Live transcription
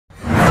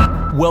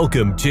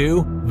Welcome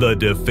to The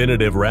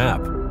Definitive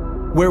Wrap,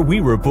 where we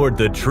report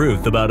the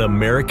truth about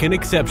American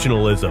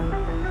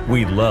exceptionalism.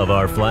 We love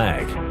our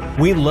flag,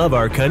 we love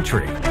our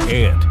country,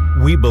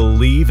 and we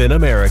believe in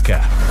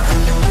America.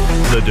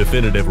 The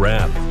Definitive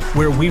Wrap,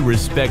 where we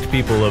respect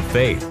people of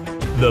faith,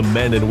 the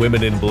men and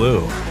women in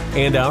blue,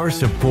 and our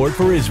support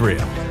for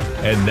Israel.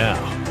 And now,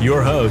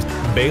 your host,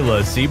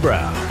 Baila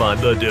Sebrow on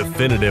The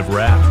Definitive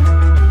Wrap.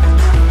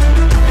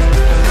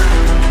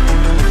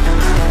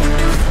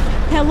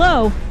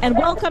 Hello, and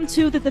welcome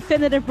to The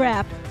Definitive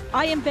Wrap.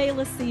 I am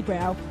Baila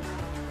Sebrow.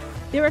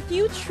 There are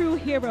few true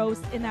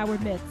heroes in our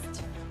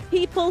midst.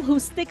 People who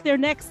stick their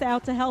necks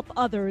out to help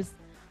others,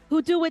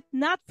 who do it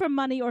not for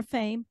money or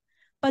fame,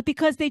 but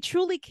because they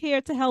truly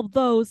care to help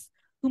those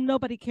whom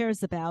nobody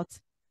cares about.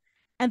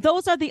 And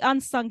those are the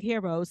unsung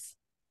heroes.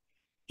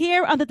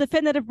 Here on The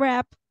Definitive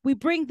Wrap, we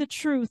bring the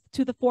truth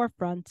to the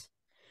forefront.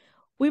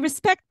 We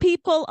respect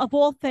people of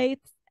all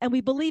faiths, and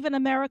we believe in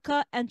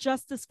America and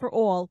justice for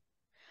all.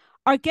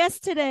 Our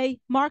guest today,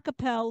 Mark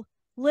Appel,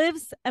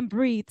 lives and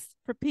breathes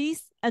for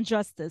peace and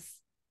justice.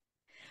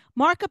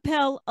 Mark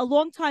Appel, a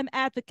longtime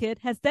advocate,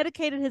 has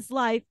dedicated his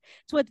life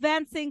to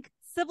advancing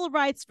civil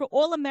rights for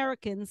all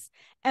Americans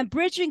and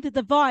bridging the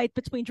divide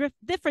between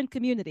different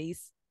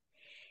communities.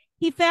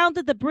 He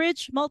founded the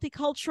Bridge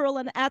Multicultural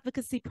and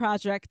Advocacy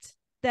Project,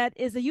 that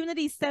is a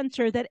unity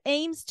center that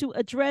aims to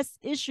address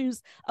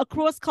issues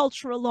across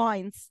cultural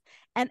lines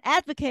and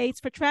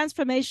advocates for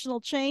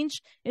transformational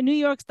change in New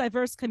York's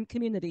diverse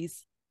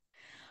communities.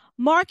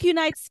 Mark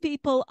unites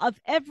people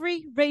of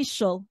every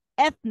racial,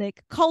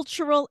 ethnic,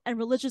 cultural, and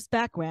religious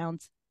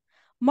background.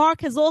 Mark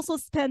has also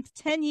spent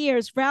 10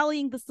 years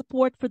rallying the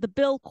support for the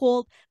bill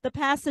called the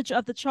Passage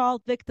of the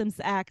Child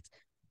Victims Act,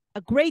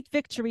 a great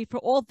victory for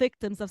all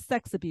victims of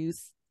sex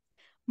abuse.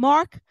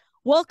 Mark,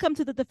 welcome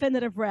to The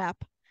Definitive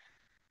Wrap.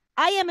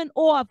 I am in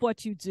awe of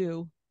what you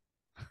do.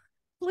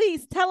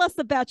 Please tell us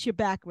about your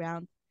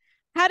background.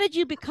 How did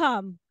you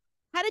become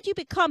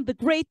the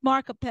great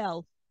Mark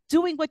Appel,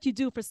 doing what you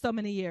do for so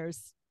many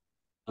years?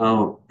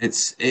 Oh,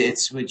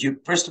 it's with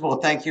you. First of all,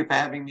 thank you for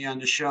having me on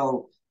the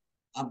show.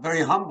 I'm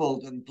very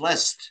humbled and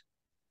blessed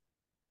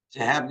to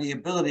have the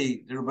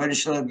ability. The Rebbeinu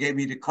Shalom gave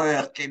me the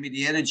koyach, gave me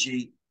the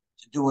energy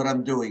to do what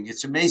I'm doing.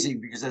 It's amazing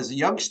because as a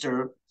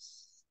youngster,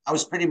 I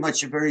was pretty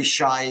much a very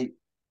shy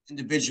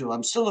individual.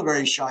 I'm still a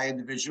very shy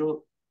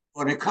individual.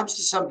 When it comes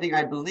to something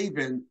I believe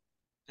in,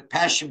 the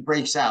passion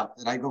breaks out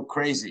and I go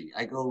crazy.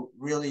 I go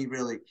really,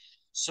 really.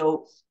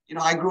 So,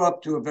 I grew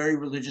up to a very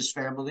religious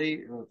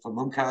family from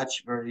Munkach,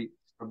 very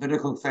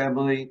rabbinical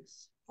family.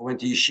 I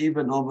went to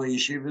yeshiva, normal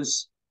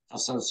yeshivas,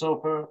 Hassan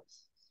Sofer.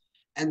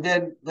 And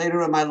then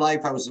later in my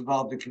life, I was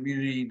involved in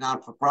community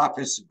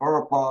non-for-profits in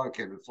Borough Park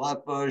and in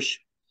Flatbush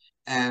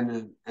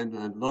and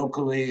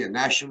locally and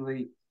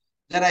nationally.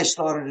 Then I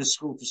started a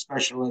school for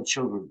special ed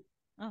children.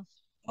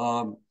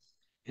 Oh.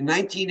 In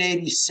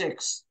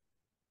 1986,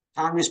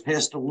 Congress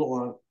passed a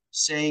law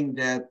saying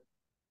that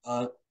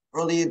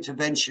early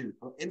intervention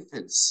for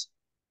infants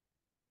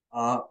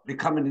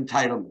become an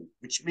entitlement,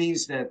 which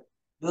means that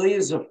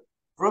millions of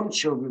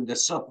children that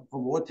suffer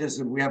from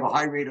autism, we have a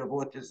high rate of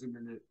autism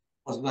in the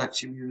Orthodox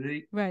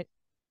community, right,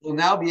 will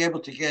now be able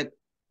to get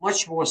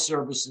much more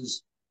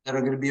services that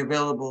are going to be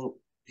available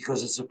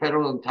because it's a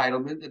federal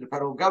entitlement and the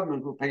federal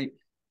government will pay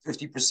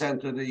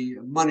 50% of the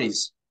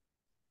monies.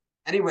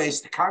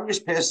 Anyways, the Congress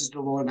passes the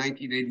law in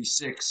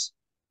 1986,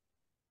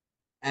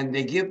 and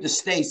they give the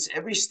states,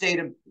 every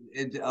state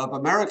of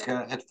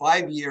America, had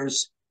 5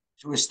 years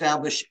to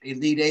establish a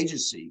lead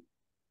agency.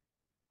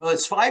 Well,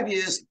 it's 5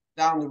 years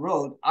down the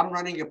road. I'm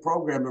running a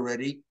program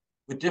already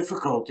with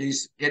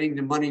difficulties getting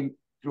the money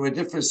through a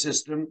different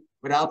system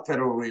without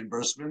federal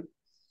reimbursement.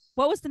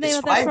 What was the name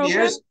of that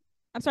program?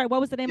 I'm sorry, what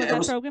was the name of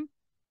that program?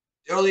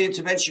 Early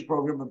intervention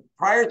program. But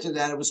prior to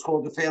that, it was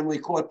called the family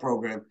court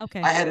program.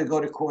 Okay. I had to go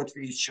to court for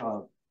each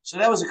child. So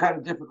that was a kind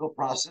of difficult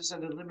process,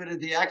 and it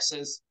limited the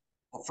access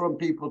from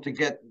people to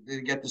get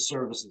the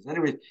services.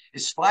 Anyway,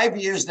 it's 5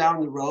 years down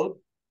the road,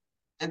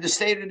 and the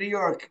state of New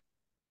York,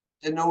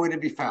 they're nowhere to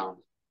be found.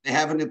 They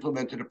haven't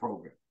implemented a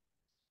program.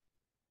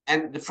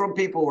 And the from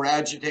people were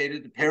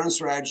agitated. The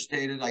parents were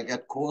agitated. I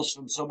got calls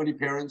from so many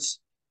parents.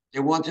 They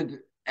wanted,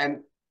 and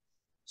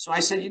so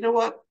I said, you know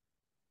what?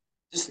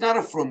 This is not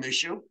a from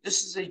issue.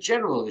 This is a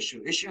general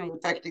issue right,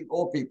 affecting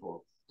all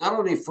people, not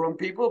only from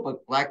people,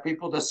 but Black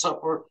people that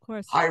suffer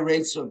high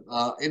rates of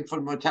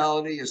infant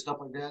mortality and stuff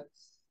like that.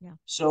 Yeah.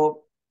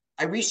 So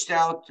I reached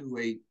out to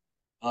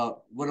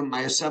one of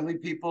my assembly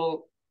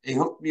people. They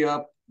hooked me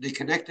up. They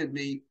connected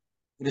me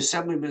with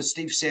Assemblyman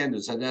Steve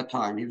Sanders at that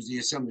time. He was the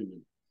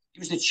assemblyman. He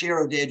was the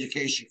chair of the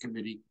Education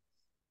Committee,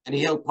 and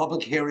he held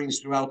public hearings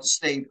throughout the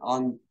state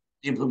on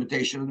the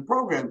implementation of the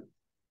program.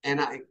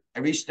 And I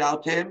reached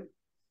out to him.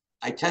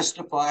 I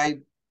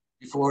testified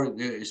before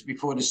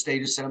the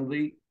state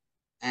assembly,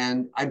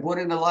 and I brought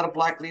in a lot of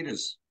Black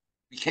leaders.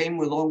 We came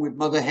along with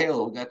Mother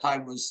Hale, who at that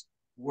time was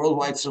a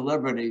worldwide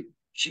celebrity.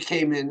 She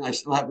came in. I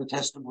still have the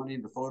testimony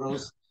and the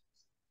photos.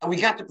 And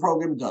we got the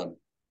program done.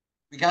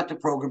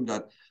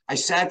 I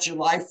sat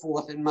July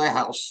 4th in my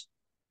house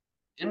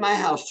in my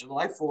house,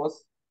 July 4th,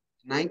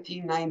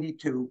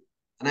 1992,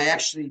 and I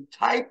actually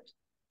typed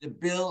the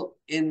bill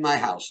in my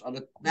house on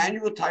a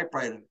manual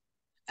typewriter,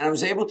 and I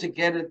was able to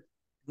get it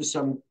with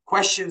some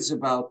questions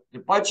about the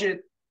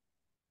budget.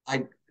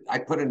 I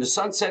put in the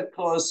sunset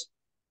clause.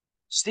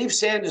 Steve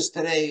Sanders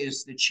today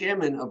is the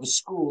chairman of a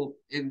school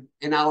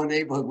in our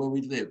neighborhood where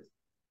we live,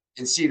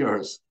 in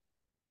Cedarhurst.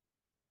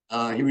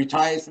 He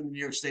retired from the New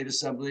York State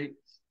Assembly,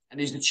 and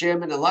he's the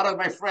chairman. A lot of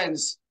my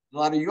friends, a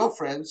lot of your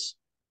friends,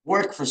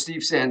 work for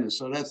Steve Sanders,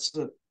 so that's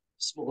a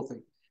small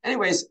thing.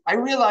 Anyways, I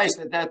realized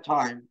at that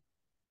time,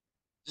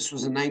 this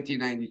was in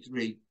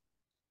 1993,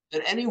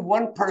 that any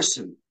one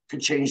person could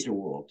change the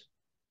world.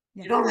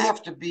 Yes. You don't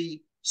have to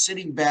be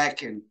sitting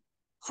back and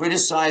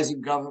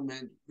criticizing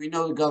government. We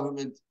know the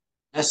government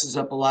messes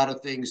up a lot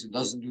of things and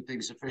doesn't do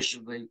things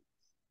efficiently.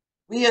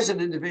 We as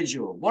an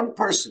individual, one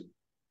person,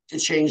 can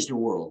change the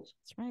world.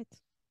 That's right.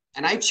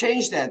 And I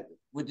changed that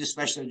with the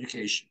special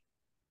education.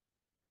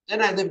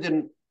 Then I lived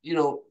in,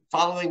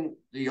 following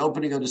the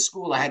opening of the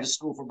school, I had a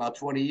school for about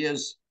 20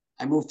 years.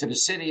 I moved to the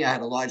city. I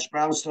had a large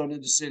brownstone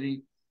in the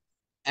city.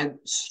 And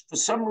for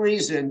some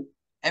reason,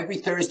 every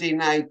Thursday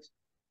night,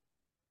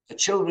 the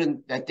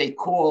children that they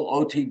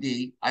call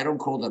OTD, I don't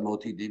call them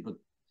OTD, but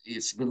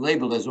it's been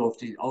labeled as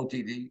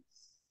OTD,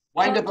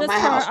 wind up in my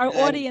house. Our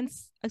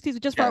audience,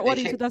 for our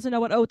audience who doesn't know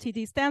what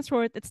OTD stands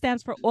for, it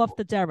stands for off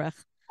the derech.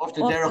 Off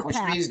the derech, which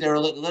means they're a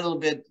little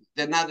bit,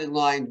 they're not in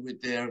line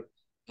with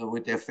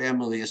their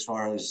family as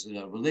far as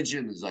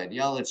religion, as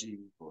ideology,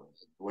 or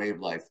the way of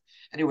life.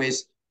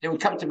 Anyways, they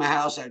would come to my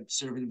house. I'd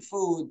serve them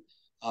food.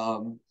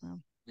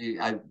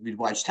 We'd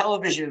watch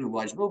television, we'd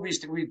watch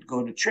movies, we'd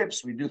go to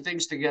trips, we'd do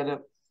things together.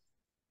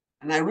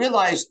 And I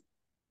realized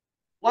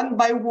one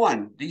by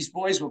one, these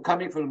boys were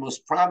coming from the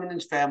most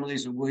prominent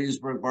families in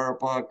Williamsburg, Borough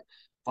Park,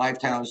 Five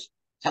Towns,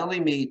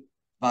 telling me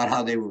about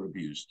how they were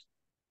abused.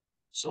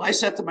 So I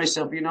said to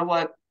myself, you know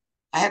what?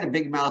 I had a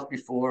big mouth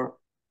before.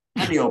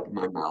 Let me open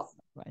my mouth.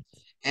 Right.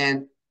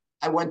 And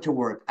I went to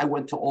work. I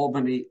went to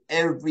Albany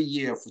every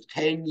year for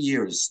 10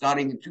 years,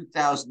 starting in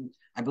 2000.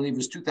 I believe it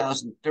was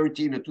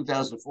 2013 or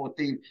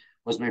 2014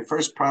 was my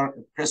first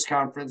press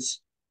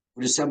conference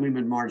with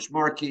Assemblyman Marge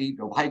Markey.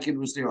 Bill Hyken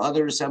was there.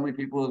 Other Assembly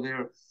people were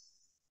there.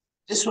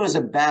 This was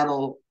a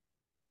battle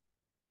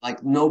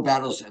like no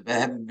battles that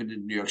haven't been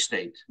in New York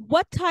State.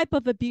 What type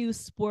of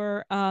abuse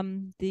were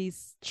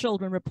these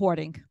children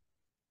reporting?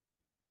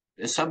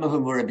 Some of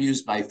them were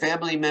abused by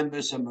family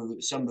members. And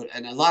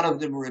a lot of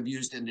them were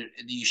abused in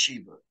the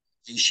yeshiva.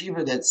 The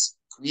yeshiva that's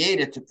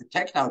created to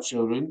protect our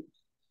children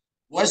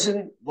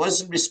wasn't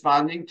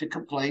responding to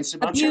complaints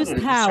about abused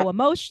children. How?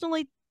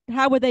 Emotionally?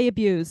 How were they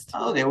abused?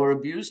 Oh, they were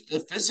abused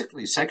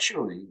physically,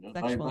 sexually.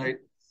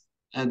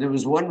 And there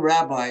was one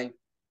rabbi,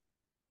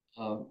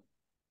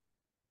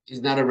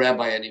 he's not a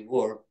rabbi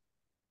anymore,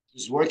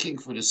 who's working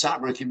for the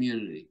Satmar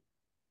community.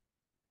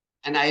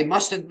 And I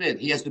must admit,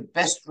 he has the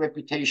best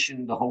reputation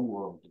in the whole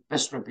world, the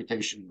best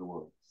reputation in the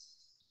world.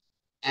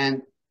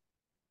 And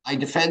I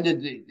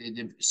defended,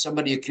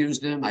 somebody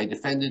accused him. I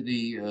defended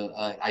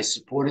I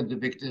supported the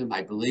victim.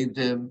 I believed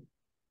him.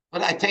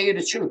 But I tell you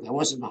the truth, I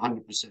wasn't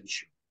 100%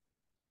 sure.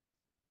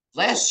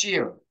 Last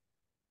year,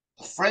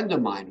 a friend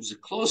of mine, who's a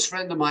close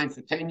friend of mine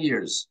for 10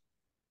 years,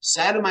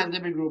 sat in my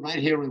living room right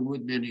here in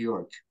Woodmere, New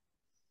York,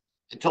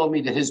 and told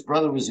me that his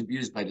brother was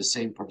abused by the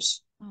same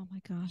person. Oh my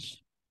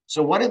gosh.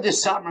 So what did the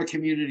Satmar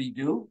community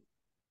do?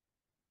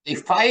 They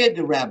fired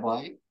the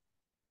rabbi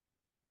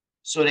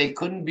so they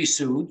couldn't be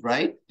sued,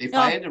 right? They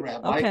fired the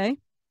rabbi. Okay.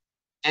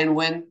 And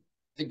when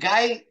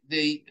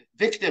the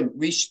victim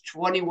reached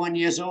 21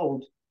 years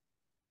old,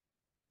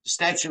 the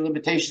statute of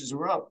limitations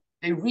were up.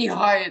 They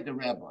rehired the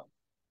rabbi.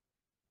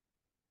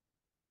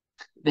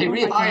 They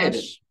rehired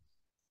him.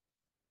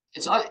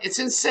 It's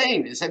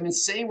insane. It's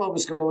insane what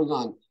was going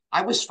on.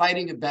 I was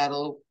fighting a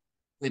battle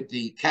with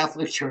the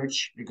Catholic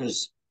Church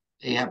because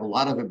they have a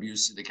lot of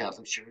abuse in the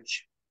Catholic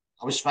Church.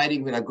 I was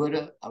fighting with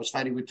Aguda. I was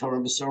fighting with Torah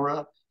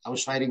Masorah. I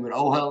was fighting with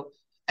Ohel.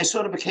 I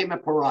sort of became a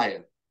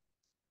pariah.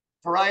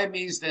 Pariah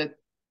means that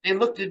they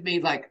looked at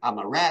me like I'm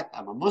a rat,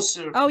 I'm a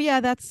musser. Oh yeah,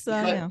 that's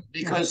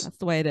because that's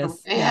the way it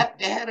is. They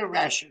had a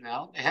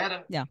rationale. They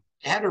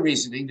had a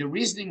reasoning. The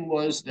reasoning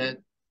was that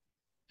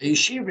the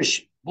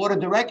yeshiva board of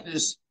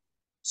directors,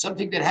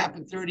 something that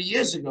happened 30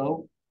 years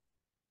ago,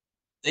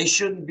 they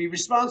shouldn't be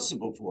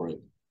responsible for it.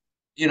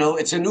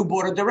 It's a new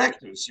board of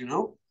directors,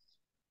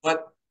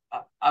 But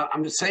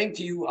I'm saying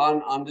to you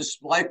on this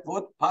live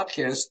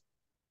podcast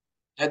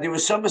that there were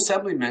some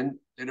assemblymen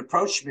that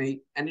approached me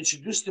and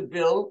introduced a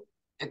bill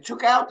and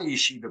took out the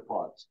yeshiva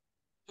part,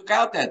 took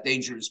out that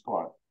dangerous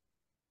part.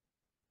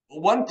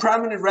 One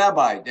prominent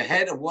rabbi, the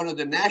head of one of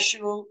the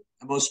national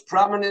and most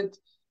prominent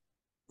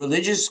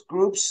religious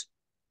groups,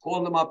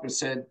 called him up and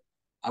said,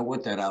 I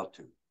want that out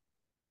too.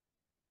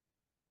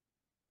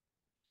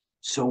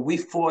 So we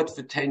fought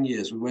for 10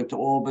 years. We went to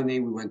Albany,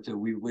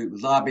 we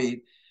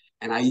lobbied,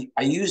 and I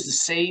used the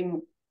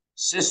same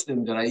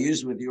system that I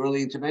used with the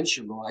early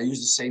intervention law. I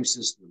used the same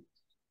system.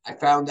 I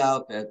found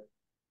out that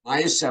my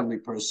assembly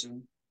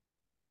person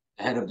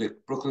the head of the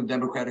Brooklyn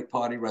Democratic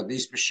Party,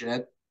 Radlis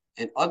Bechet,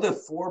 and other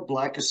 4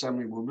 black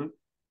assemblywomen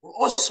were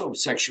also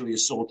sexually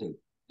assaulted,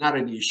 not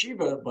in the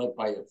yeshiva, but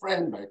by a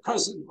friend, by a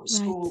cousin, or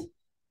school.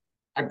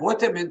 I brought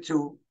them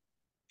into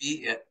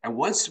and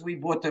once we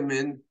brought them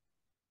in,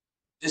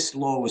 this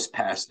law was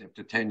passed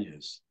after 10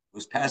 years. It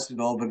was passed in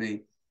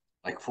Albany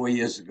like 4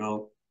 years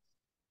ago.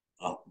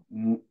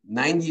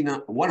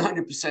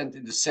 100%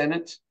 in the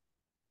Senate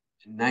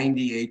and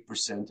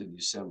 98% in the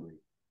Assembly.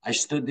 I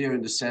stood there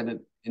in the Senate,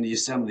 in the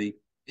Assembly,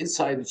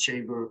 inside the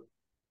chamber.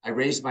 I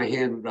raised my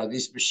hand with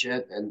Radis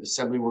Bechet and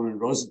Assemblywoman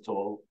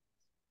Rosenthal,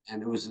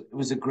 and it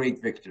was a great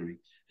victory.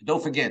 And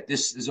don't forget,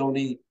 this is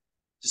only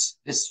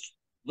this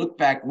look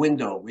back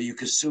window where you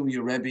could sue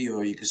your Rebbe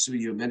or you could sue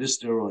your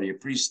minister or your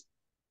priest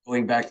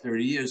going back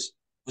 30 years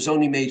was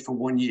only made for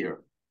 1 year.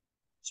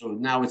 So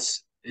now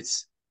it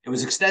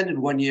was extended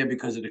 1 year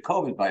because of the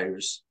COVID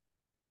virus.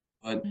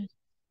 But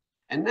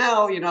and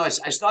now, I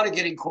started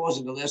getting calls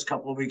in the last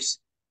couple of weeks.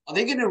 Are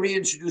they going to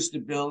reintroduce the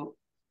bill?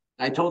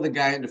 I told the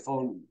guy on the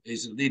phone,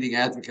 he's a leading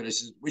advocate. I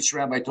said, which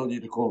rabbi told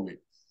you to call me?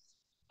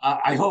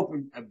 I hope,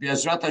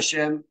 Be'ezrat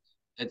Hashem,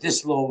 that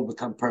this law will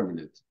become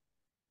permanent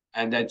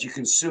and that you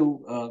can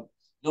sue.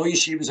 No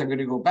yeshivas are going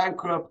to go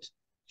bankrupt.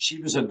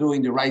 Yeshivas are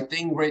doing the right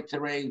thing right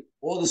today.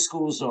 All the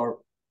schools are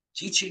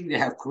teaching. They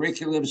have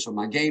curriculums from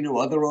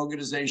Magenu, other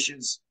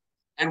organizations,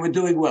 and we're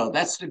doing well.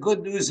 That's the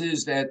good news,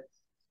 is that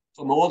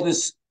from all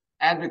this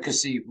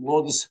advocacy, from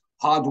all this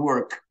hard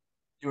work,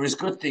 there is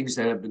good things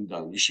that have been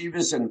done.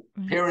 Yeshivas and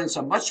parents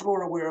are much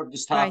more aware of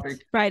this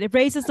topic. Right. It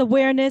raises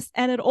awareness,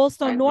 and it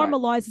also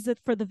normalizes it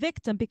for the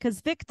victim,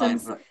 because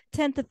victims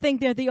tend to think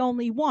they're the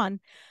only one.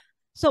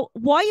 So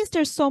why is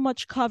there so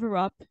much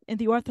cover-up in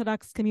the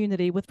Orthodox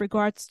community with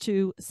regards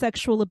to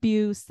sexual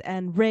abuse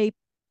and rape?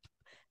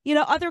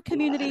 Other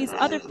communities,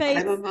 other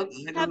faiths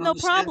have no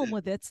problem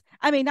with it.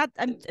 I mean, not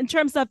in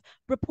terms of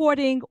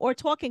reporting or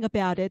talking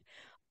about it,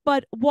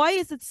 but why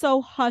is it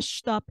so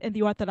hushed up in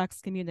the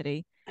Orthodox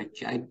community?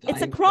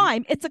 It's a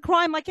crime. It's a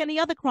crime like any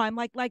other crime,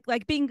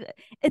 like being,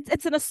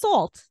 it's an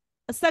assault.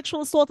 A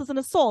sexual assault is an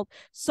assault.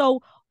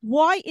 So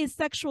why is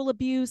sexual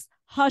abuse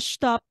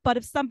hushed up? But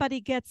if somebody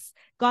gets,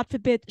 God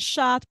forbid,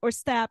 shot or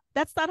stabbed,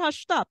 that's not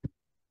hushed up.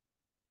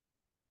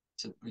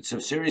 It's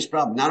a serious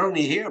problem, not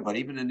only here, but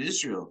even in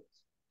Israel.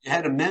 You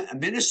had a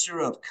minister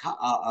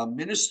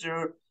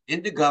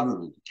in the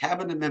government, a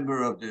cabinet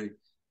member of the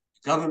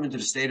government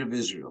of the state of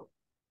Israel.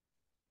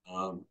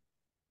 I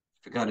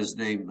forgot his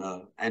name,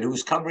 and who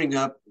was covering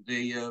up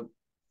the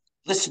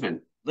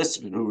Listman,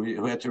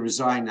 who had to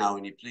resign now,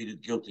 and he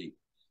pleaded guilty.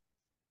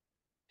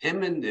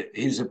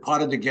 He's a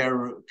part of the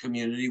Ger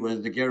community.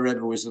 Whether the Ger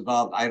Rebbe was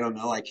involved, I don't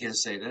know. I can't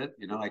say that.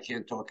 I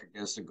can't talk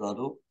against the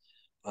Gadol,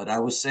 but I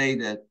will say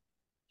that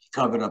he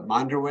covered up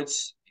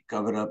Monderwitz. He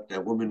covered up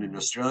that woman in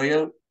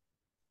Australia.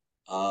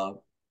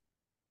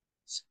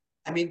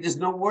 There's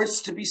no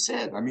words to be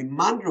said.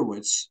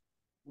 Monderwitz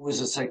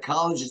was a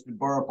psychologist in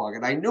Borough Park,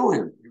 and I knew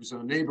him. He was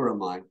a neighbor of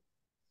mine.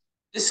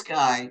 This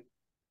guy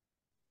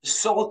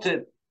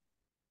assaulted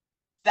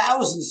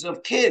thousands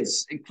of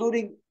kids,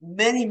 including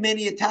many,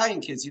 many Italian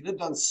kids. He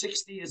lived on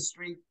 60th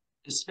Street,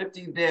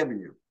 15th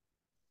Avenue.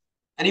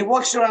 And he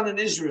walks around in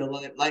Israel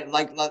like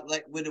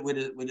with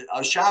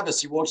a Shabbos.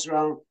 He walks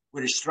around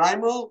with a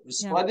shtreimel, with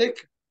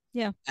spudik,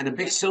 and a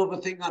big silver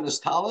thing on his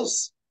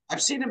talus.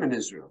 I've seen him in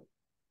Israel.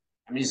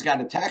 He's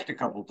got attacked a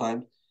couple of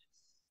times.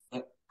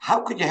 But how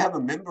could you have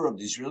a member of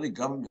the Israeli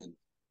government,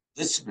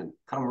 Listman,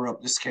 cover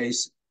up this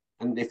case?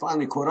 And they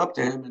finally caught up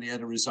to him, and he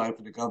had to resign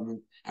from the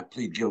government and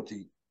plead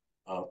guilty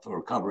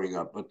for covering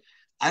up. But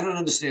I don't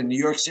understand.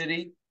 New York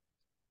City,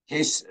 in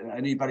case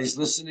anybody's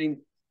listening,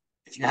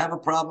 if you have a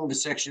problem with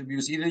sexual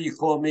abuse, either you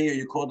call me or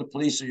you call the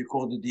police or you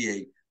call the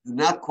DA. Do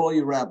not call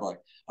your rabbi.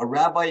 A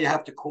rabbi you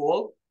have to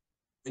call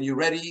when you're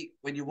ready,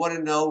 when you want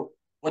to know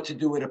what to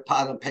do with a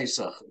pot on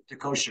Pesach, to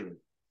kosher it.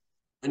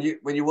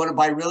 When you want to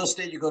buy real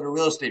estate, you go to a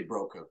real estate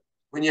broker.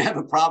 When you have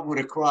a problem with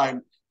a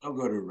crime, don't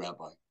go to a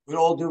rabbi. With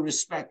all due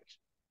respect,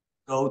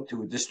 go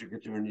to a district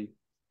attorney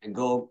and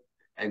go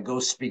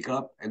speak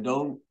up, and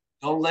don't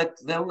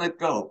let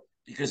go,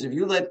 because if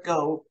you let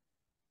go,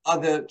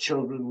 other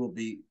children will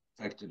be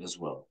affected as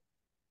well.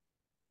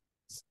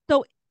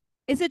 So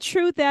is it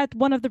true that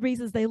one of the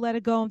reasons they let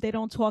it go and they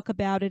don't talk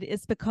about it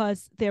is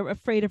because they're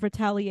afraid of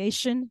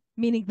retaliation,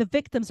 meaning the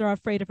victims are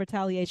afraid of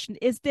retaliation?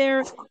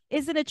 Isn't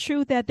it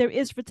true that there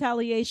is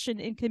retaliation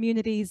in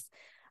communities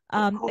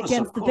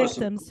against the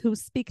victims who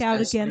speak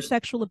out against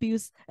sexual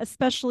abuse,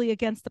 especially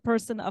against the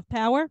person of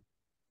power?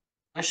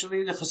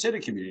 Especially in the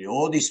Hasidic community.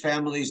 All these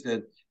families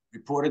that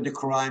reported the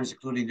crimes,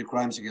 including the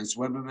crimes against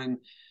women,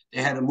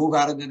 they had to move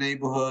out of the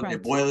neighborhood. Their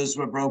boilers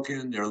were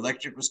broken. Their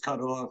electric was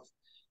cut off.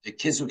 The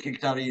kids were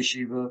kicked out of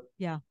yeshiva.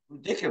 Yeah.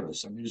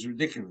 Ridiculous. It was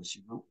ridiculous,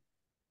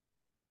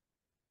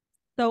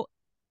 So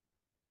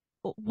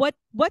what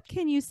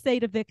can you say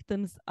to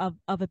victims of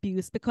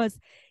abuse? Because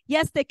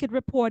yes, they could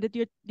report it.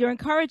 You're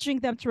encouraging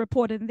them to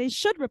report it, and they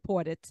should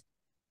report it.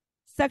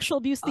 Sexual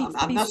abuse needs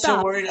to be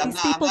stopped.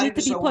 These people need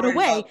to be put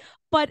away.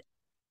 But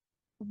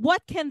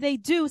what can they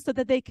do so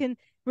that they can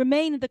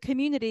remain in the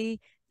community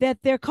that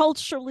they're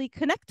culturally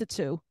connected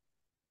to?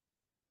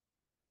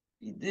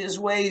 There's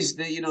ways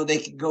that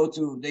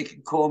they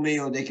can call me,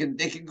 or they can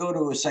go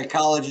to a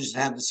psychologist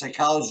and have the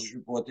psychologist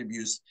report the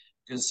abuse,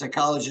 because a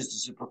psychologist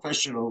is a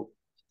professional,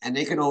 and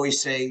they can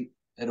always say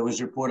that it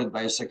was reported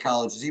by a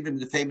psychologist. Even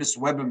the famous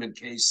Weberman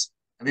case,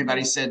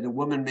 everybody said the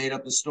woman made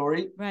up the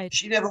story. Right.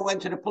 She never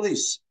went to the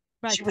police.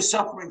 Right. She was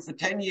suffering for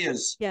 10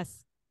 years.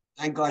 Yes.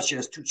 Thank God she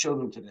has 2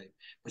 children today.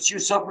 But she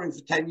was suffering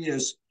for 10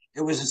 years.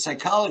 It was a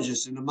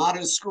psychologist in a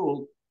modern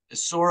school that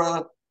saw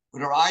her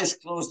with her eyes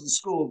closed in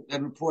school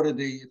and reported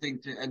the thing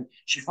and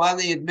she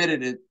finally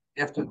admitted it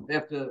after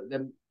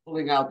them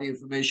pulling out the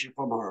information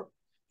from her.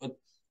 But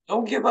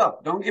don't give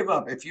up. Don't give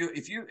up. If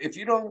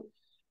you don't,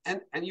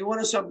 and you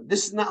want to,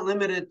 this is not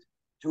limited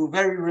to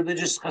very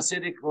religious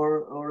Hasidic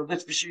or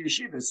Litvish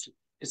yeshivas.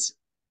 It's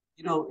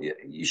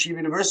Yeshiva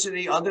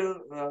University, other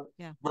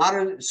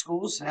modern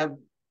schools have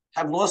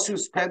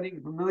lawsuits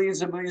pending for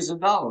millions and millions of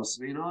dollars.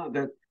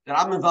 That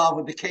I'm involved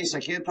with the case.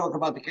 I can't talk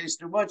about the case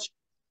too much.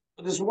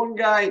 But there's one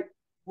guy who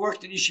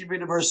worked at Yeshiva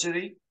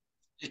University.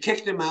 They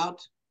kicked him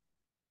out.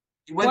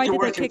 He went to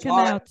work in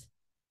Florida.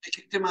 They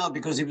kicked him out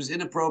because he was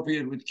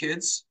inappropriate with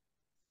kids.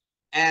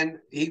 And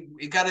he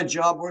got a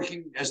job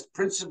working as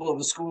principal of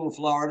a school in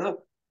Florida.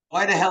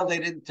 Why the hell they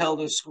didn't tell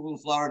the school in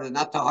Florida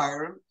not to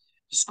hire him?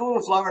 The school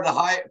in Florida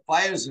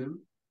fires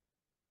him.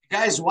 The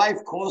guy's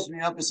wife calls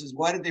me up and says,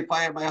 "Why did they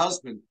fire my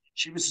husband?"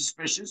 She was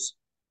suspicious.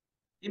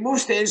 He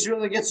moves to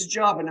Israel and gets a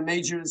job in a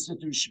major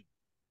institution.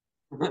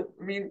 I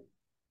mean,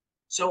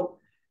 so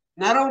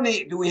not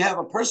only do we have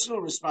a personal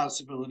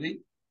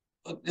responsibility,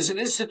 but there's an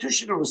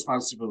institutional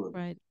responsibility.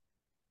 Right.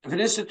 If an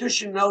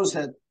institution knows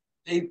that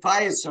they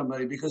fired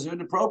somebody because they're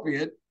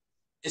inappropriate,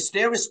 it's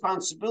their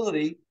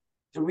responsibility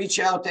to reach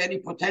out to any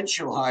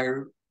potential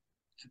hire,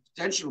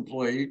 potential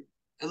employee,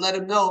 and let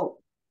them know,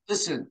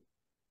 listen,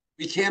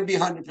 we can't be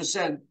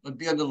 100%, but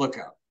be on the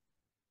lookout.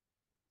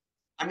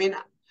 I mean,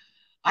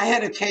 I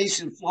had a case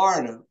in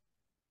Florida.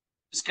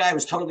 This guy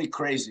was totally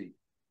crazy.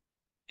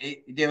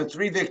 There were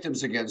 3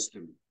 victims against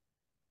him.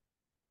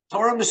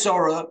 Torah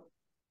Masorah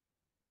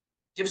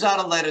gives out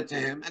a letter to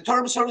him. And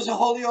Torah Masorah is a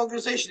holy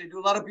organization. They do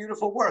a lot of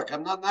beautiful work.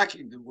 I'm not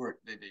knocking the work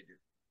that they do.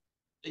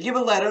 They give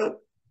a letter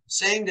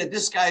saying that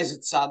this guy is a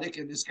tzaddik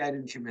and this guy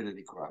didn't commit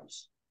any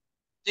crimes.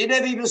 They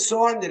never even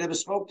saw him. They never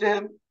spoke to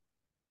him.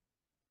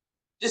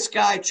 This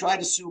guy tried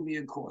to sue me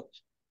in court.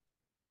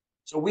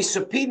 So we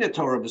subpoenaed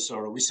Torah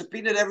Masorah. We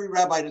subpoenaed every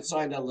rabbi that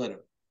signed that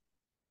letter.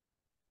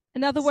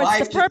 In other words,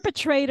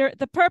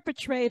 the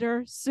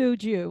perpetrator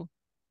sued you.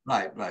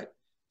 Right.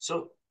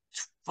 So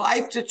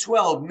 5 to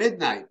 12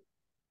 midnight,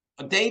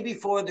 a day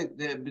before the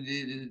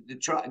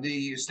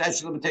statute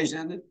of limitations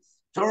ended,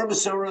 Torah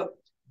Masorah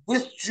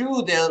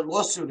withdrew their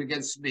lawsuit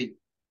against me,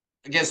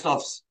 against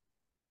us,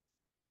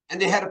 and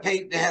they had to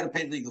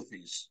pay legal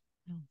fees.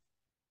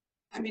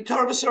 I mean,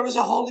 Torah Masorah is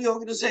a holy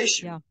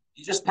organization. Yeah.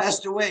 He just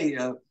passed away.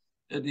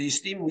 The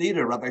esteemed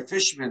leader, Rabbi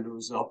Fishman, who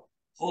was a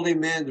holy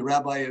man, the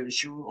rabbi of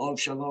Shul of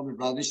Shalom in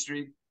Bradley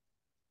Street.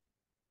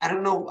 I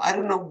don't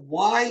know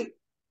why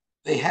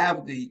they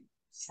have the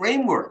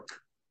framework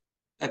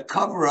that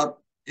cover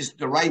up is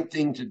the right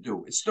thing to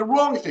do. It's the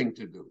wrong thing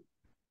to do.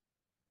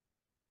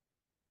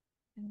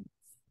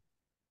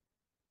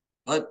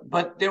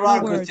 But there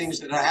are good things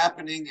that are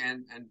happening,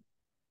 and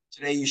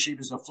today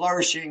yeshivas are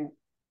flourishing.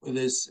 With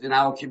this in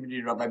our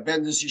community, Rabbi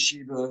Bender's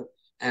yeshiva,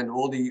 and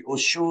all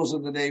shuls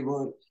in the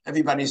neighborhood.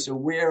 Everybody's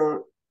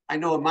aware. I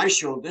know in my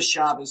shul, this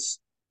Shabbos,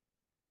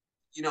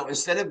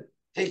 instead of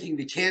taking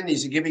the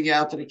candies and giving it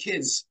out to the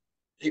kids,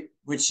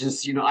 which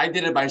is, I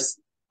did it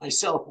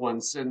myself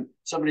once, and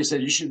somebody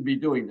said, you shouldn't be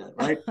doing that,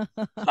 right?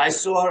 I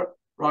saw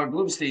Rabbi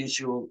Bloomstein's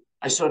shul.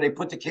 I saw they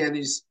put the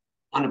candies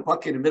on a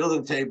bucket in the middle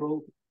of the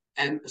table,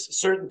 and a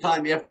certain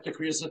time after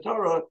Kriyas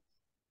Torah,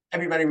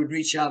 everybody would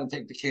reach out and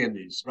take the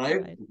candies,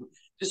 right?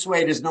 This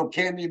way, there's no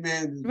candy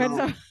man,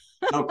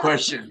 no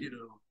question,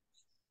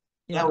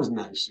 Yeah. That was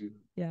nice.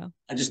 Yeah.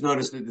 I just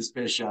noticed it this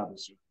past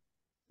Shabbos.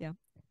 Yeah.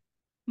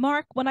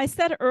 Mark, when I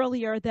said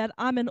earlier that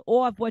I'm in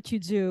awe of what you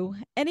do,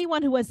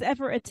 anyone who has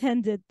ever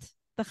attended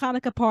the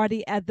Hanukkah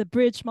party at the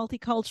Bridge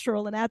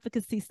Multicultural and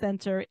Advocacy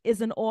Center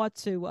is in awe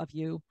too of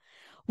you.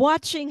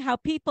 Watching how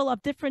people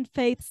of different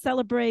faiths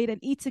celebrate and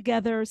eat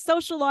together,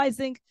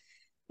 socializing,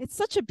 it's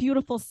such a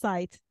beautiful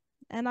sight.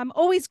 And I'm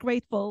always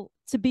grateful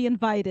to be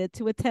invited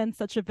to attend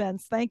such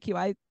events. Thank you.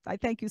 I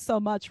thank you so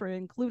much for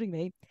including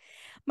me.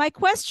 My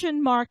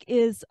question, Mark,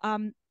 is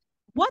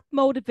what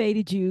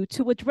motivated you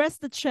to address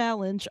the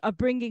challenge of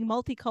bringing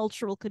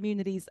multicultural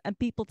communities and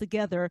people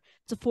together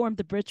to form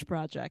the Bridge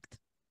Project?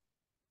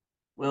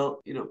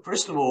 Well,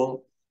 first of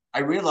all, I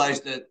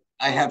realized that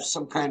I have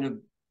some kind of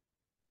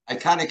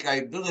iconic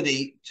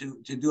ability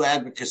to do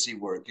advocacy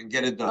work and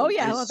get it done. Oh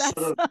yeah, well,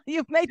 that's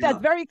you've made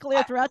that very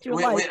clear throughout your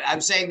life.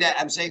 I'm saying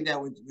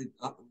that with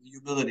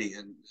humility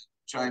and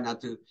trying not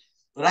to.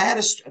 But I had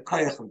a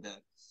koyach of that.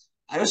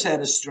 I also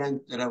had a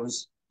strength that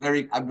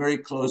I'm very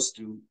close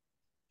to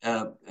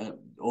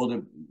all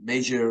the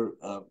major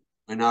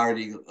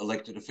minority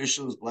elected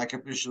officials, black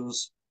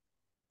officials,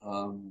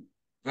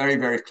 very,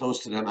 very close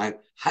to them.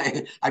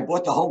 I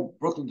brought the whole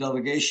Brooklyn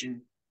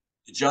delegation,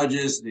 the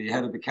judges, the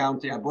head of the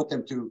county. I brought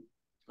them to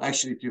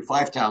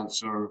Five Towns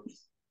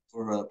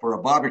for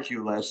a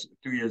barbecue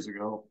 2 years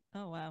ago.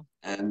 Oh, wow.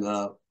 And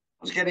I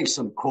was getting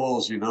some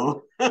calls,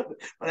 but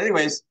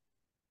anyways,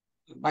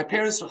 my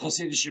parents were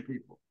Hasidic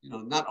people,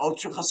 not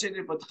ultra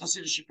Hasidic, but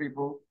Hasidic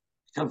people,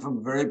 come from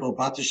a very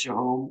Balbatische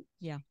home.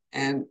 Yeah.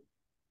 And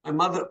my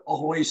mother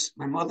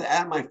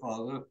and my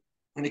father,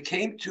 when it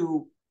came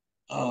to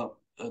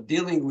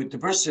dealing with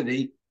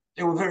diversity,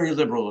 they were very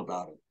liberal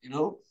about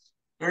it,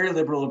 very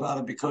liberal about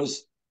it,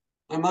 because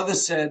my mother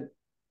said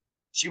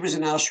she was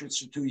in Auschwitz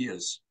for 2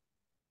 years.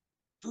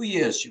 2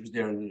 years she was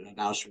there in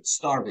Auschwitz,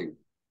 starving.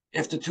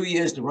 After 2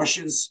 years, the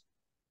Russians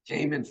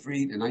came and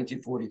freed in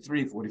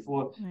 1943,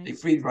 44. Right. They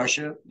freed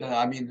Russia,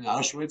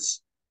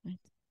 Auschwitz. Right.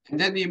 And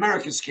then the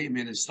Americans came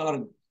in and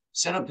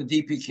set up the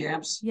DP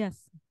camps.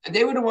 Yes. And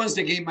they were the ones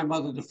that gave my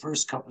mother the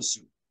first cup of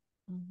soup.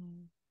 Mm-hmm.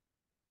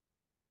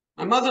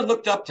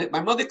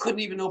 My mother couldn't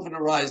even open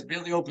her eyes,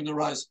 barely opened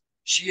her eyes.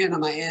 She and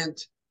my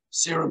aunt,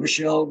 Sarah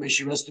Michelle, may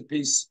she rest in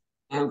peace.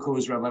 My uncle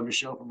was Rabbi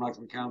Michelle from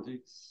Rockland County.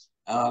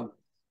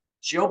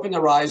 She opened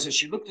her eyes and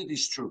she looked at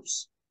these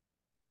troops.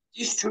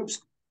 These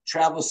troops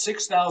traveled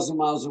 6,000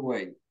 miles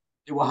away.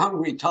 They were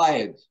hungry,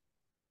 tired.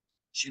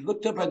 She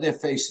looked up at their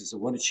faces,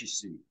 and what did she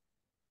see?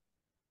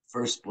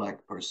 First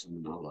Black person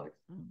in her life.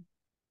 Mm.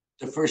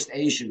 The first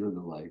Asian in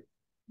her life.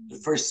 The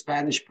first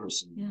Spanish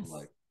person in her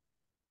life.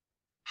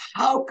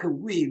 How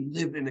can we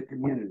live in a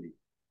community,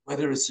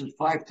 whether it's in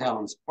Five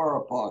Towns,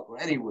 Borough Park, or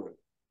anywhere,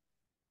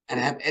 and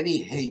have any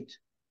hate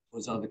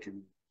towards other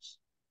communities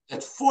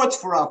that fought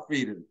for our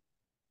freedom,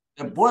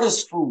 that bought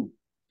us food,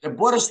 that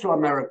brought us to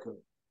America,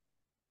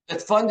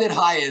 that funded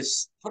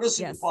hires, put us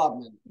in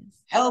department,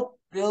 helped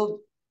build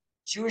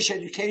Jewish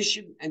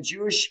education and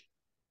Jewish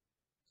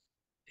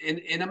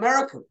in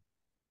America?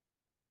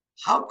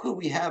 How could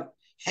we have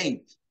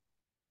hate?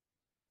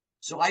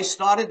 So I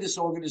started this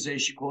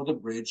organization called The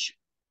Bridge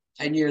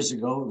 10 years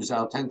ago. It was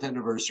our 10th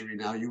anniversary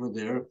now. You were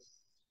there.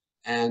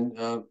 And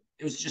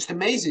it was just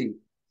amazing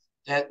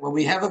that when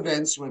we have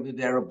events, whether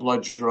they're a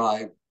blood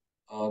drive,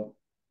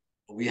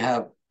 we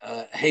have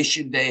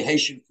Haitian Day,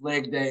 Haitian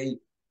Flag Day.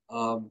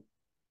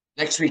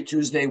 Next week,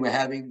 Tuesday, we're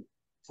having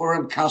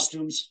Purim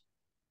costumes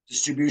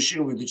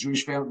distribution with the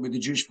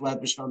Jewish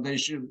Flatbush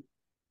Foundation.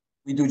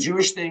 We do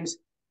Jewish things.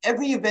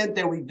 Every event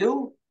that we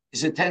do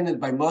is attended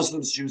by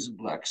Muslims, Jews, and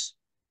Blacks.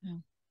 Yeah.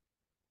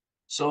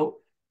 So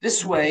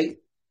this way,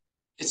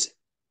 it's,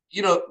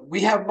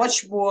 we have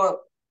much more,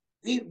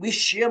 we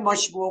share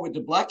much more with the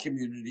Black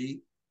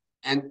community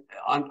and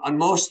on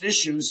most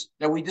issues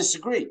that we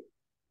disagree.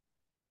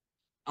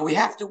 And we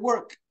have to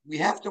work. We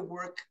have to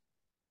work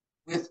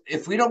with,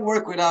 if we don't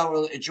work with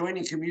our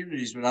adjoining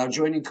communities, with our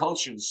adjoining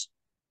cultures,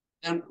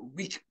 then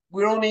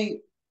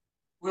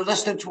we're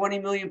less than 20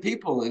 million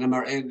people in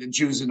America, and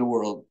Jews in the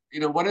world.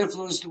 What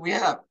influence do we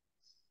have?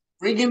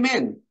 Bring them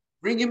in.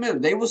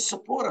 They will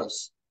support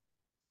us.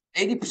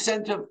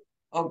 80%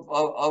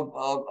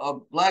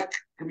 of Black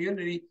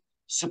community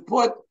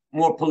support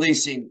more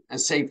policing and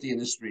safety in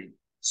the street,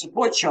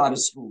 support charter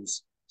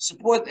schools,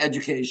 support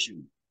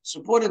education,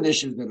 support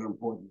initiatives that are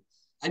important.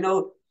 I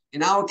know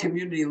in our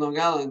community in Long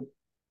Island,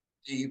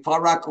 the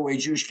Far Rockaway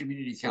Jewish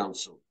Community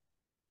Council,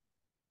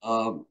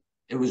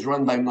 it was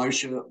run by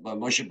Moshe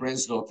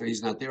Bransdorfer.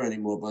 He's not there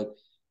anymore, but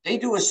they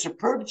do a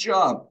superb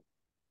job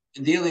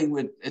in dealing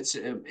with its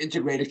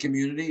integrated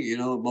community,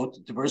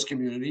 diverse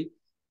community.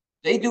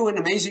 They do an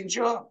amazing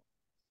job.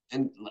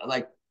 And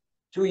like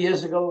 2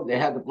 years ago, they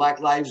had the Black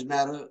Lives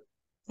Matter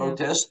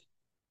protest.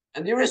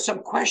 And there is some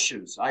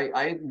questions.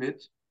 I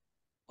admit,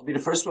 I'll be the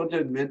first one to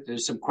admit,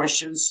 there's some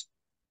questions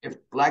if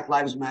Black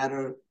Lives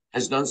Matter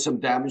has done some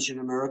damage in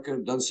America,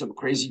 done some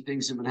crazy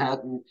things in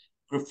Manhattan,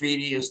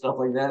 graffiti and stuff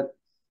like that.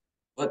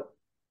 But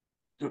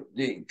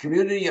the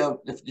community of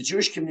the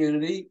Jewish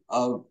community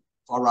of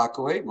Far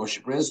Rockaway,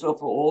 Moshe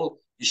Bransdorfer,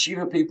 all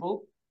yeshiva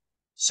people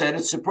said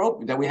it's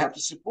appropriate that we have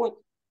to support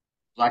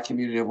Black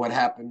community of what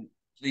happened,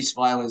 police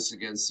violence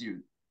against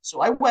youth.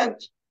 So I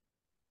went.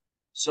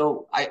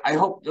 So I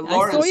hope the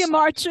Lawrence. I saw you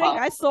marching.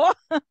 I saw.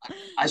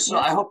 Yes.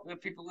 I hope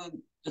that people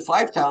in the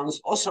Five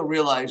Towns also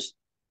realize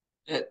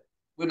that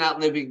we're not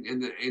living in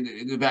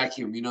the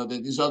vacuum.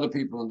 That there's other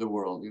people in the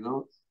world.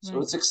 So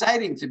It's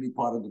exciting to be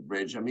part of the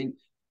Bridge. I mean,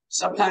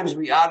 sometimes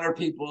we honor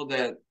people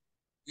that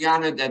we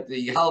honored at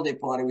the holiday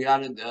party. We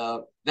honored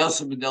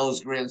Nelson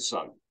Mandela's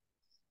grandson.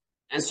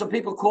 And some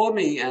people called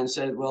me and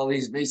said, well,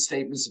 he's made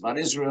statements about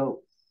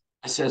Israel.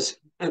 I says,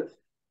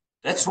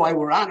 that's why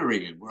we're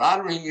honoring him. We're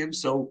honoring him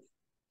so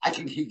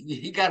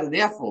he got an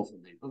earful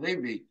from me. Believe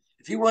me,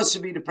 if he wants to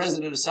be the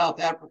president of South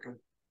Africa,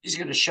 he's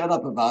going to shut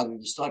up about it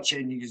and start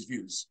changing his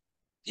views.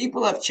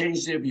 People have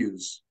changed their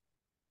views.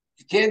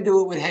 You can't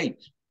do it with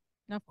hate.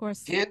 Of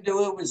course. You can't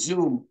do it with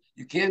Zoom.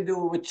 You can't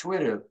do it with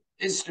Twitter,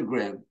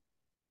 Instagram,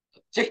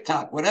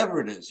 TikTok, whatever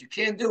it is. You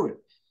can't do it.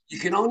 You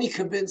can only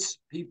convince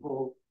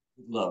people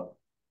with love.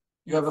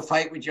 You have a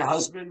fight with your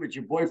husband, with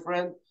your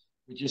boyfriend,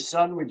 with your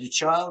son, with your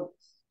child.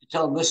 You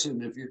tell them, listen,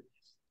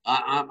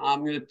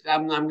 I'm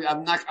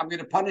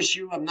gonna punish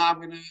you. I'm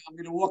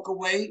gonna walk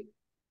away.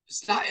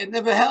 It's not. It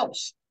never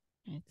helps.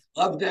 Right.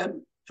 Love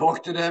them,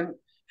 talk to them,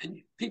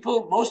 and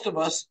people. Most of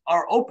us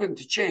are open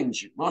to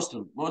change. Most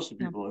of Yeah.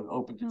 people are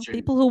open to No, change.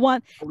 people who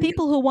want We,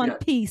 people who yeah, want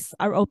peace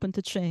are open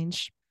to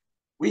change.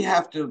 we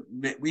have to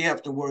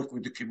work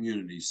with the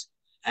communities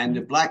and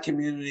the Right. Black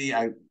community.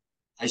 I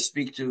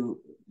speak to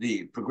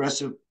the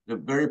progressive, the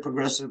very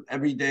progressive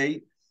every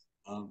day.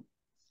 Um,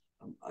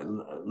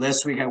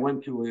 Last week I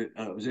went to it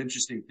was an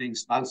interesting thing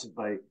sponsored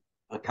by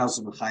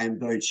Councilman Chaim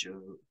Deutsch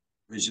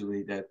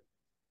originally that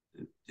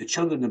the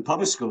children in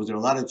public schools, there are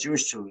a lot of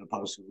Jewish children in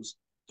public schools,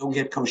 don't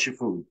get kosher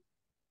food.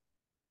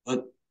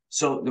 But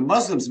so the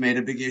Muslims made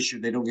a big issue,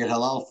 they don't get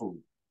halal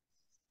food.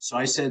 So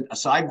I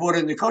bought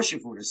in the kosher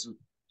food. I said,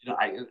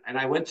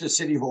 I went to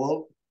City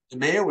Hall, the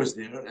mayor was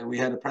there, and we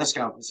had a press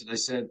conference, and I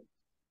said,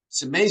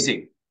 it's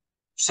amazing.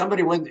 If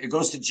somebody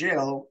goes to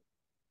jail,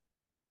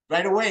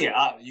 right away,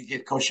 you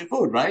get kosher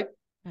food, right?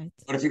 Right.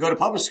 But if you go to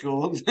public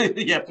school,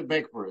 you have to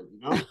beg for it, you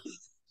know?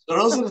 So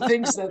those are the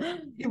things that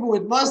even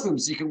with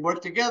Muslims, you can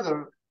work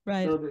together.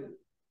 Right. You know,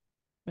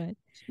 Right.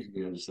 excuse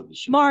me, I just have to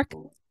shut Mark, the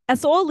phone.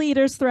 as all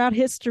leaders throughout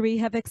history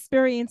have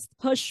experienced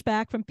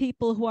pushback from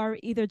people who are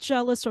either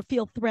jealous or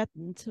feel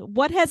threatened,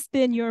 what has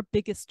been your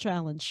biggest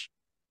challenge?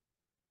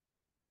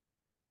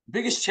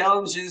 Biggest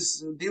challenge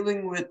is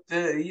dealing with,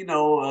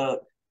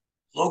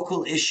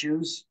 local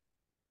issues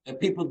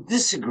that people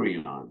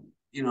disagree on.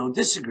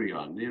 There's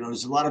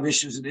a lot of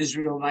issues in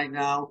Israel right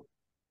now,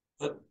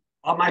 but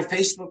on my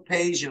Facebook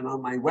page and on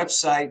my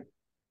website,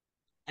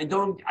 I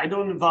don't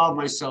involve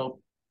myself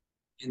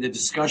in the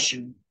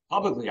discussion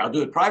publicly. I'll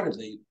do it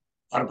privately,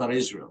 but about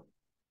Israel.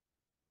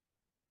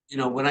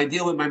 When I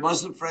deal with my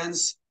Muslim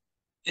friends,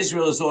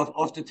 Israel is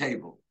off the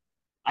table.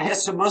 I had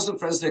some Muslim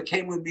friends that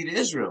came with me to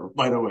Israel,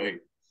 by the way,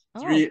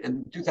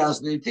 in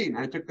 2018.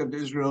 I took them to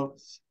Israel.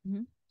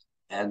 Mm-hmm.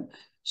 And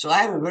so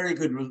I have a very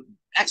good,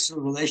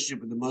 excellent relationship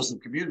with the Muslim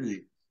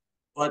community.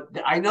 But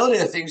I know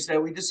there are things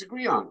that we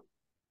disagree on.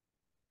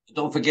 But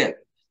don't forget,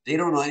 they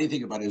don't know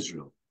anything about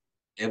Israel.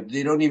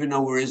 They don't even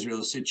know where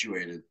Israel is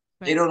situated.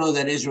 Right. They don't know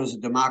that Israel is a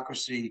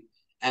democracy.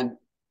 And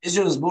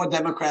Israel is a more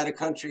democratic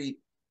country.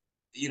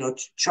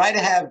 Try to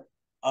have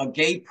a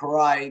gay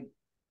pride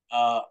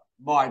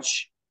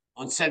march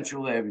on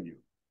Central Avenue,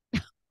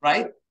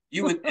 right?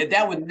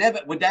 That would never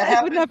happen?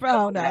 It would never.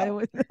 Oh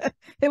no,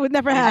 it would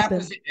never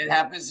happen. It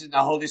happens in the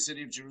holy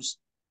city of Jerusalem.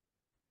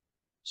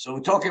 So we're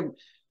talking.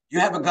 You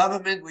have a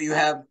government where you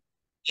have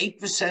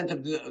 8%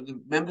 of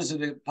the members of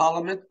the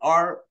parliament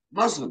are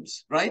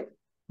Muslims, right?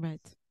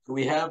 Right. Do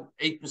we have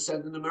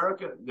 8% in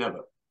America? Never.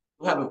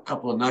 We'll have a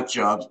couple of nut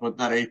jobs, but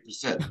not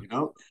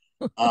 8%.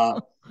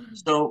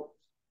 So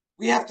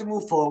we have to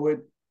move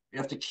forward. We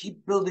have to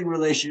keep building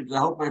relationships. I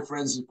hope my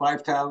friends in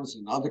Five Towns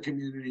and other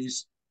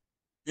communities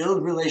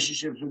build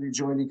relationships with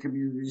adjoining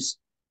communities.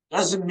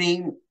 Doesn't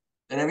mean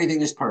that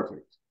everything is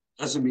perfect.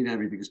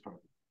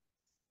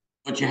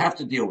 But you have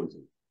to deal with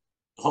it.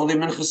 The Holy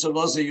Minchas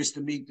Aloza used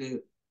to meet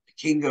the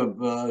king of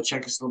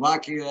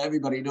Czechoslovakia.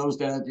 Everybody knows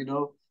that,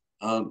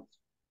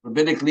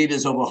 rabbinic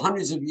leaders over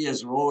hundreds of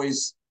years are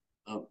always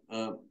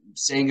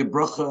saying a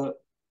bracha,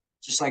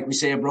 just like we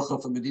say a bracha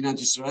for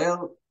Medinat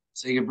Israel,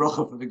 saying a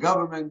bracha for the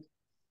government.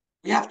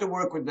 We have to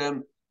work with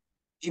them,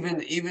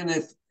 even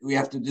if we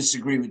have to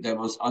disagree with them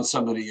on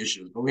some of the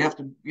issues. But we have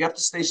to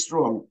stay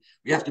strong.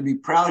 We have to be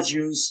proud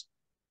Jews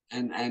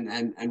and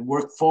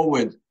work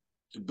forward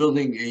to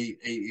building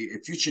a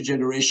future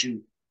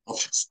generation of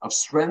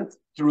strength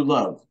through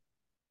love.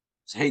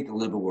 Hate will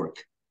never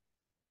work.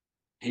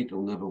 Hate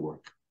will never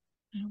work.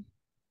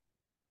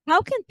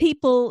 How can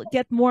people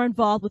get more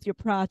involved with your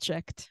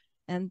project?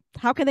 And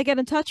how can they get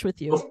in touch with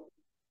you?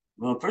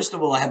 Well, first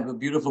of all, I have a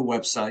beautiful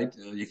website.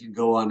 You can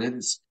go on it.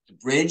 It's the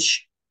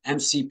Bridge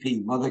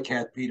MCP, Mother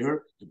Cat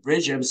Peter, the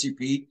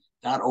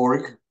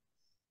bridgemcp.org.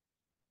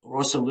 We're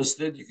also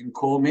listed. You can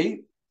call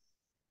me.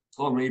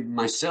 Call me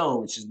my cell,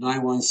 which is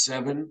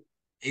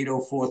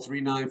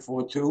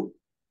 917-804-3942.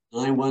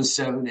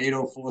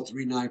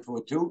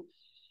 917-804-3942.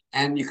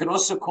 And you can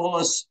also call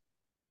us.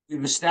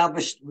 We've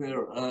established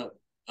we're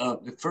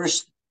the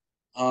first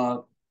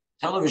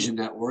television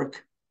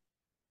network,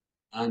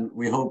 and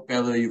we hope,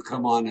 Bella, you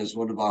come on as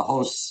one of our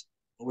hosts.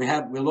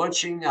 We're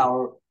launching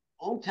our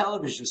own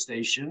television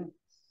station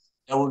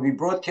that will be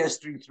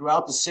broadcasting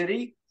throughout the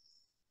city,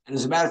 and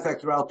as a matter of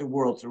fact, throughout the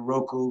world, through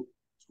Roku,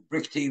 through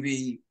Brick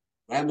TV,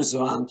 through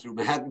Amazon, through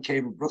Manhattan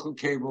Cable, Brooklyn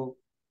Cable.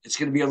 It's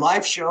going to be a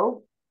live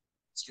show.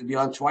 It's going to be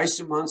on twice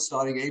a month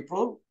starting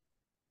April.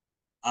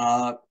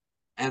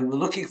 And we're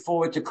looking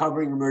forward to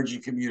covering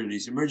emerging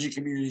communities. Emerging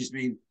communities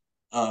mean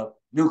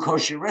new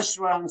kosher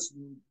restaurants,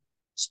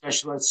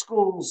 special ed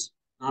schools,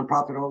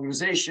 nonprofit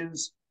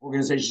organizations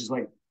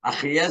like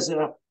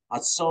Achiezer,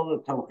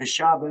 Hatzolah, Tomchei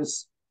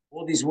Shabbos,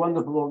 all these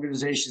wonderful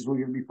organizations we're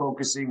going to be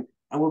focusing,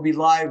 and we'll be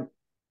live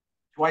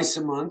twice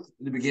a month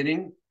in the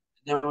beginning.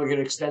 Then we're going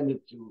to extend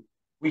it to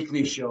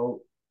weekly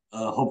show,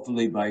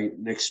 hopefully by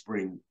next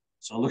spring.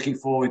 So looking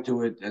forward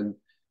to it. And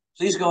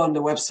please go on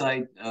the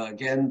website,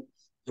 again,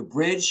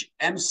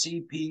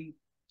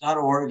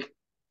 thebridgemcp.org,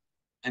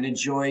 and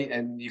enjoy.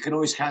 And you can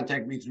always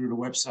contact me through the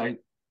website.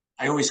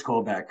 I always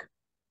call back.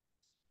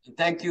 And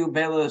thank you,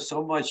 Baila,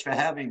 so much for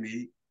having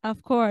me.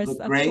 Of course, you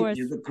look of great. course.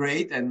 You look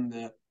great,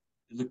 and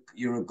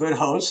you're a good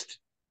host.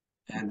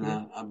 And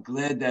I'm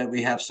glad that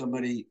we have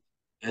somebody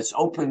that's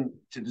open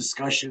to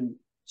discussion.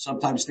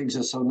 Sometimes things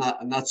are so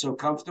not so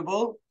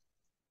comfortable,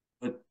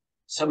 but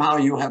somehow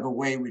you have a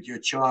way with your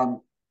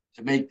charm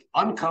to make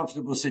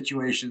uncomfortable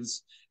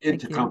situations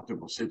into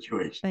comfortable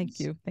situations. Thank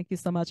you. Thank you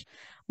so much.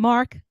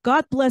 Mark,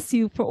 God bless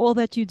you for all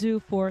that you do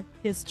for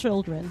his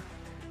children.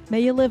 May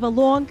you live a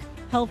long,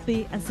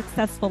 healthy, and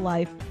successful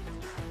life.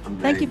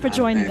 Thank you for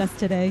joining us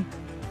today.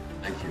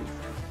 Thank you.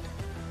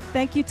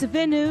 Thank you to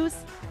VIN News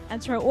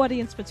and to our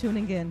audience for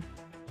tuning in.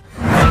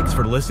 Thanks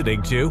for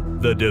listening to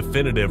The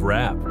Definitive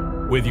Wrap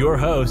with your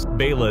host,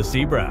 Baila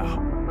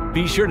Sebrow.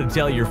 Be sure to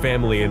tell your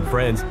family and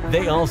friends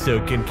they also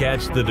can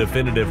catch The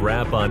Definitive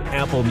Wrap on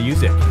Apple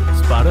Music,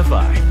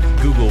 Spotify,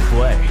 Google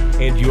Play,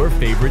 and your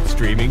favorite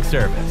streaming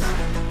service.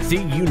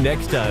 See you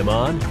next time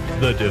on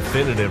The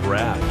Definitive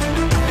Wrap.